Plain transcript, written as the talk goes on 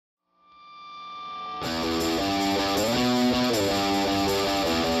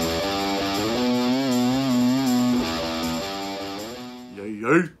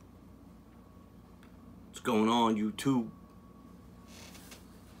on YouTube.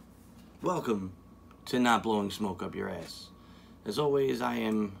 Welcome to Not Blowing Smoke Up Your Ass. As always, I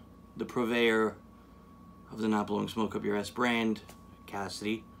am the purveyor of the Not Blowing Smoke Up Your Ass brand,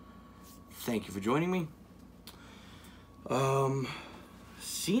 Cassidy. Thank you for joining me.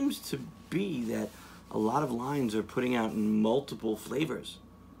 Seems to be that a lot of lines are putting out multiple flavors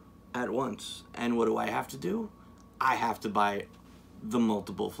at once. And what do I have to do? I have to buy the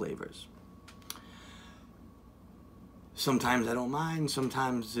multiple flavors. Sometimes I don't mind,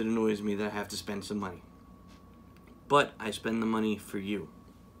 sometimes it annoys me that I have to spend some money. But I spend the money for you.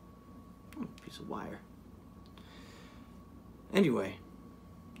 Oh, piece of wire. Anyway,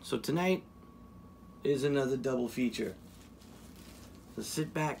 so tonight is another double feature. So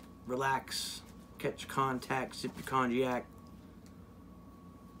sit back, relax, catch contact, sip your cognac.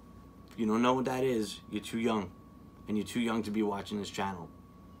 If you don't know what that is, you're too young. And you're too young to be watching this channel.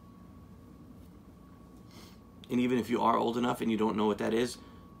 And even if you are old enough and you don't know what that is,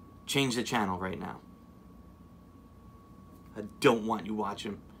 change the channel right now. I don't want you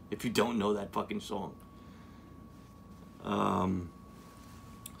watching if you don't know that fucking song.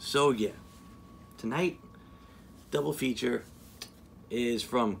 So yeah, tonight, double feature is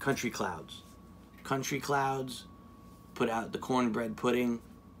from Country Clouds. Country Clouds put out the cornbread pudding.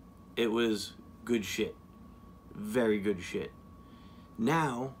 It was good shit. Very good shit.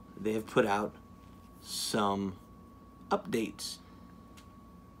 Now they have put out some updates.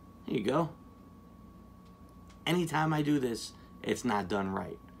 There you go. Anytime I do this, it's not done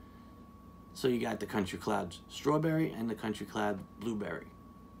right. So you got the Country Clouds strawberry and the Country Cloud blueberry.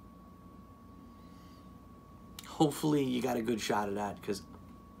 Hopefully you got a good shot of that, because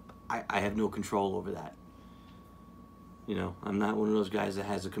I have no control over that. You know, I'm not one of those guys that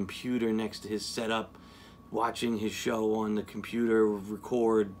has a computer next to his setup, watching his show on the computer,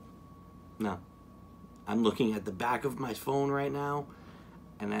 record. No. I'm looking at the back of my phone right now,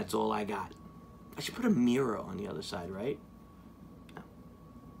 and that's all I got. I should put a mirror on the other side, right? No.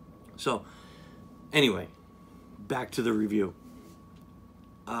 So, anyway, back to the review.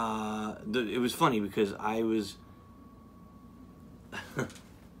 It was funny because I was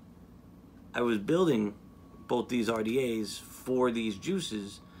I was building both these RDAs for these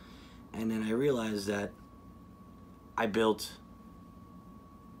juices, and then I realized that I built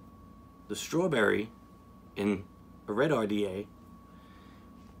the strawberry in a red RDA,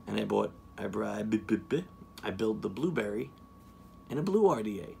 and I built the blueberry in a blue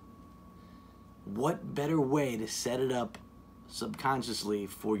RDA. What better way to set it up subconsciously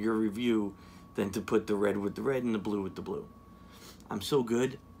for your review than to put the red with the red and the blue with the blue? I'm so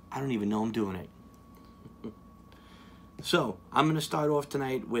good, I don't even know I'm doing it. So, I'm going to start off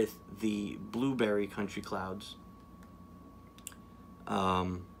tonight with the blueberry Country Clouds.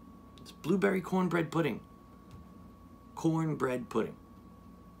 It's blueberry cornbread pudding. Cornbread pudding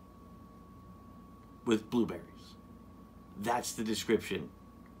with blueberries. That's the description.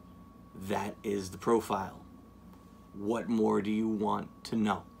 That is the profile. What more do you want to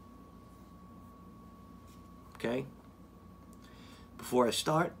know? Okay? Before I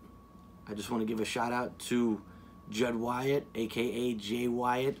start, I just want to give a shout out to Judd Wyatt, aka Jay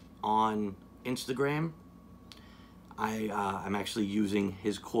Wyatt, on Instagram. I'm actually using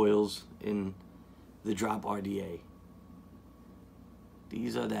his coils in the drop RDA.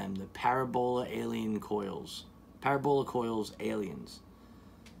 These are them, the Parabola Alien Coils. Parabola Coils Aliens.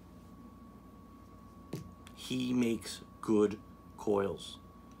 He makes good coils.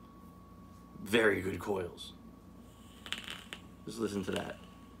 Very good coils. Just listen to that.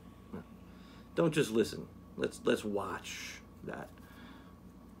 Don't just listen. Let's watch that.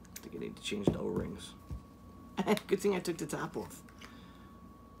 I think I need to change the O-rings. Good thing I took the top off.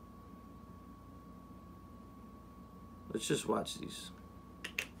 Let's just watch these.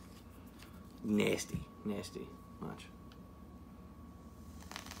 Nasty, nasty. Watch.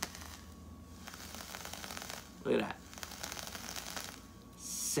 Look at that.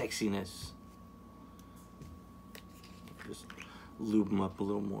 Sexiness. Just lube them up a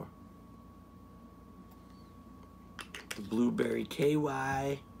little more. The blueberry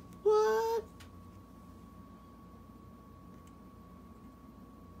KY. What?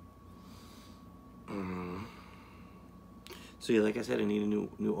 So yeah, like I said, I need a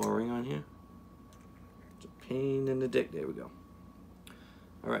new O-ring on here. It's a pain in the dick. There we go.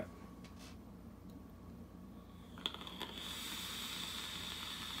 All right.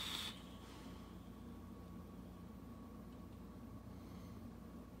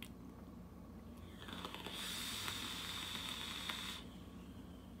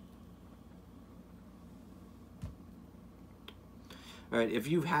 All right, if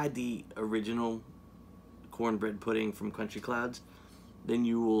you've had the original cornbread pudding from Country Clouds, then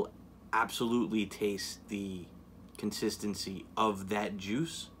you will absolutely taste the consistency of that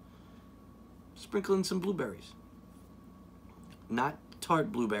juice. Sprinkle in some blueberries. Not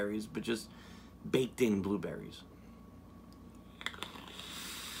tart blueberries, but just baked in blueberries.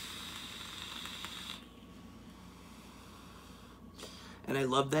 And I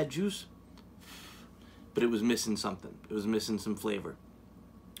love that juice, but it was missing something. It was missing some flavor.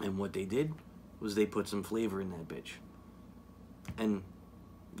 And what they did was they put some flavor in that bitch. And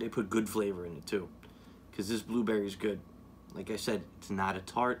they put good flavor in it too. Because this blueberry is good. Like I said, it's not a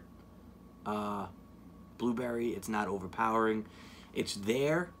tart blueberry. It's not overpowering. It's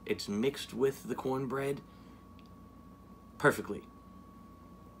there. It's mixed with the cornbread perfectly.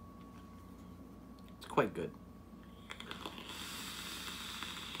 It's quite good.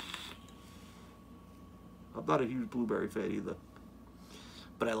 I'm not a huge blueberry fan either,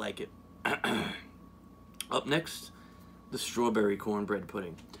 but I like it. Up next, the strawberry cornbread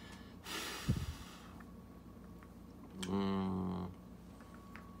pudding.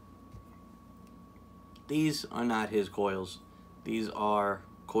 These are not his coils. These are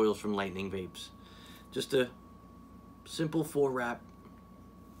coils from Lightning Vapes. Just a simple 4-wrap.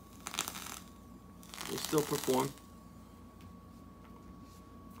 They still perform.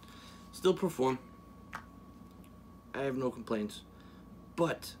 Still perform. I have no complaints.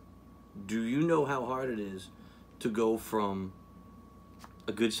 But do you know how hard it is to go from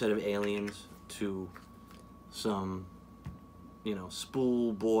a good set of aliens to some, you know,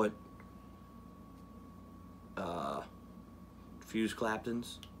 spool bought fuse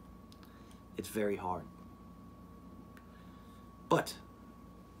Claptons? It's very hard. But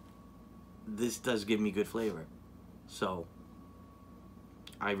this does give me good flavor. So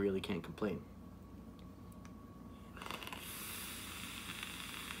I really can't complain.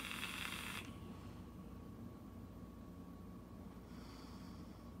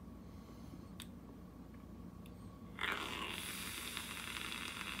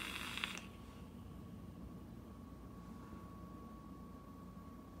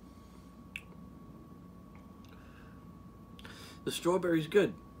 The strawberry's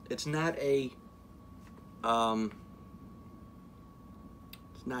good. It's not a, it's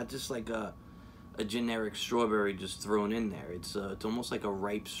not just like a generic strawberry just thrown in there. It's almost like a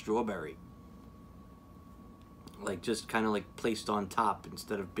ripe strawberry. Like just kind of like placed on top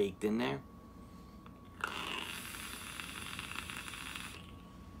instead of baked in there.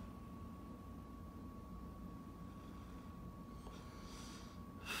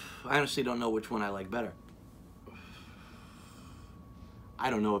 I honestly don't know which one I like better. I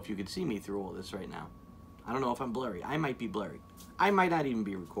don't know if you could see me through all this right now. I don't know if I'm blurry. I might be blurry. I might not even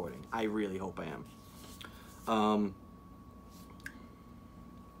be recording. I really hope I am.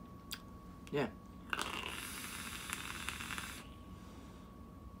 Yeah.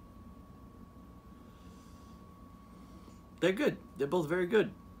 They're good. They're both very good.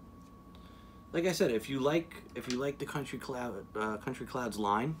 Like I said, if you like the Country Clouds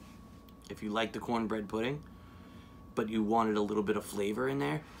line, if you like the cornbread pudding, but you wanted a little bit of flavor in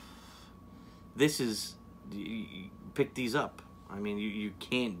there, this is, you pick these up. I mean, you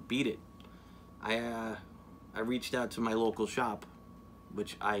can't beat it. I reached out to my local shop,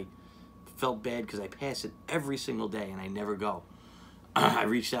 which I felt bad because I pass it every single day and I never go. I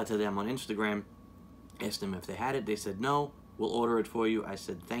reached out to them on Instagram, asked them if they had it. They said, no, we'll order it for you. I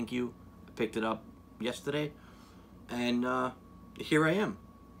said, thank you. I picked it up yesterday, and here I am.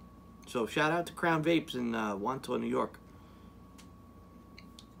 So shout out to Crown Vapes in Wantagh, New York.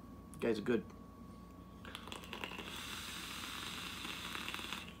 You guys are good.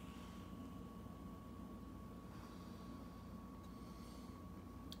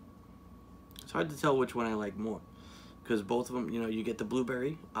 It's hard to tell which one I like more, because both of them, you know, you get the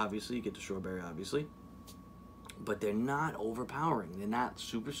blueberry, obviously, you get the strawberry, obviously, but they're not overpowering. They're not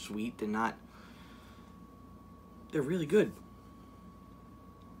super sweet. They're really good.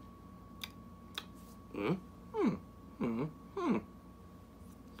 I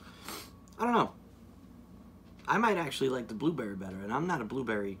don't know. I might actually like the blueberry better, and I'm not a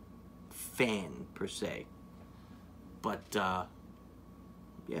blueberry fan per se. But yeah,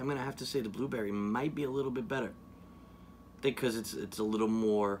 I'm gonna have to say the blueberry might be a little bit better. I think because it's a little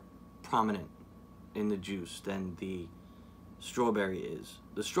more prominent in the juice than the strawberry is.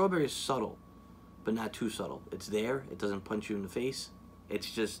 The strawberry is subtle, but not too subtle. It's there. It doesn't punch you in the face.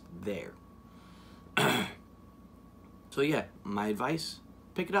 It's just there. So yeah, my advice,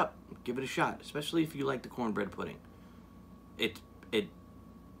 pick it up, give it a shot, especially if you like the cornbread pudding. It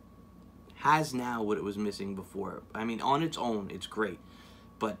has now what it was missing before. I mean, on its own, it's great,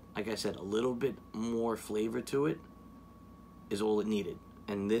 But like I said, a little bit more flavor to it is all it needed.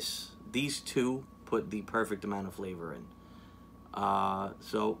 And these two put the perfect amount of flavor in.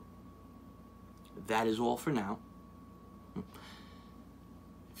 So that is all for now.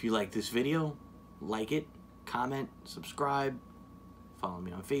 If you like this video, like it, comment, subscribe, follow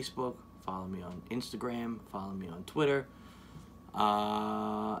me on Facebook, follow me on Instagram, follow me on Twitter.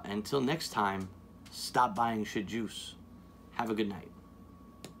 Until next time, stop buying shit juice. Have a good night.